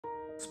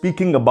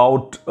speaking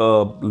about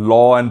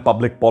law and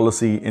public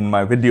policy in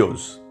my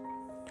videos.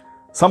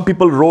 Some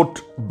people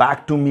wrote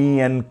back to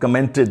me and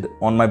commented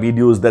on my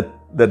videos that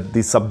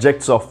the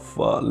subjects of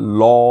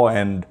law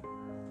and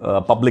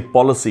public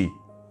policy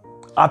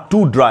are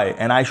too dry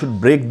and I should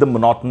break the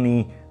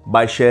monotony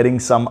by sharing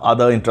some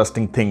other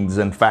interesting things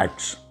and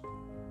facts.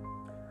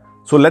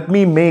 So let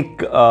me make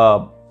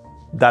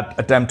that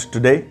attempt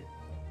today.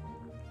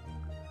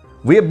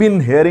 We have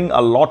been hearing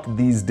a lot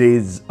these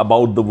days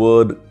about the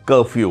word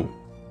curfew.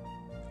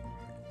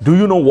 Do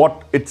you know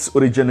what its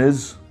origin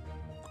is?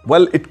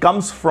 Well, it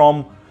comes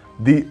from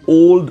the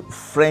old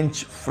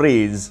French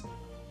phrase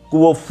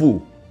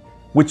couvre-feu,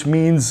 which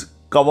means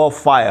cover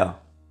fire.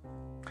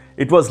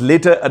 It was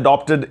later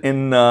adopted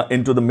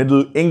into the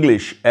Middle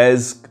English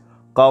as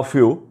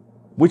curfew,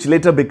 which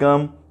later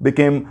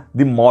became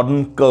the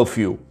modern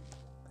curfew.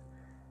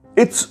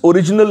 Its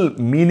original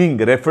meaning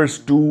refers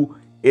to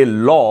a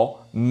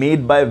law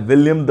made by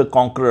William the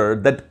Conqueror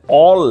that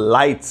all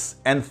lights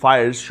and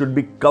fires should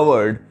be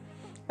covered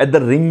at the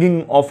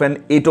ringing of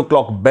an 8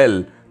 o'clock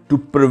bell to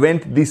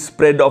prevent the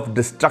spread of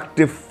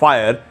destructive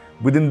fire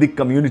within the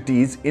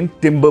communities in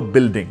timber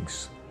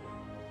buildings.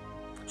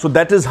 So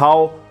that is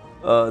how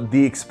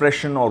the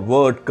expression or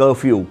word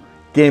curfew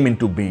came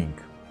into being.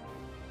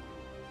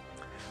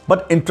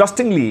 But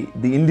interestingly,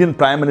 the Indian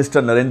Prime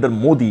Minister Narendra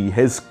Modi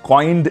has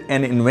coined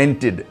and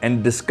invented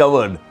and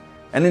discovered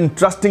an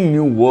interesting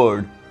new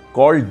word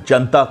called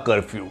Janata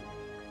Curfew.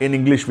 In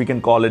English, we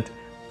can call it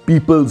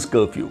People's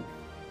Curfew.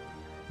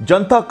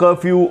 Janata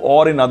Curfew,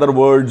 or in other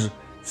words,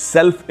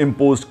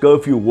 self-imposed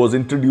curfew, was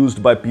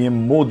introduced by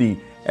PM Modi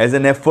as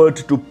an effort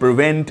to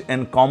prevent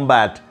and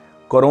combat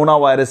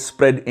coronavirus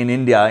spread in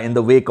India in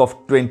the wake of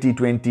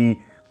 2020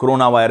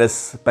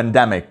 coronavirus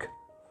pandemic.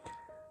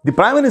 The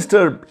Prime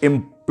Minister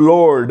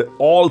implored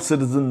all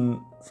citizens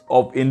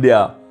of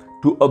India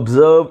to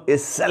observe a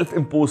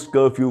self-imposed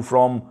curfew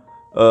from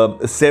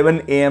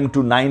 7 a.m.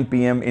 to 9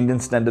 p.m. Indian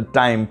Standard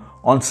Time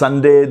on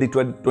Sunday, the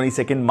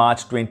 22nd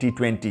March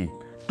 2020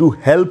 to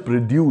help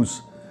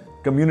reduce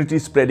community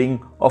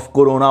spreading of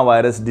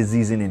coronavirus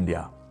disease in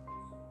India.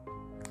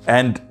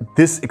 And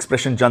this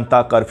expression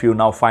Janata Curfew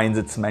now finds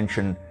its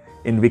mention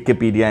in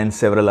Wikipedia and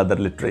several other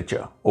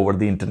literature over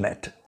the internet.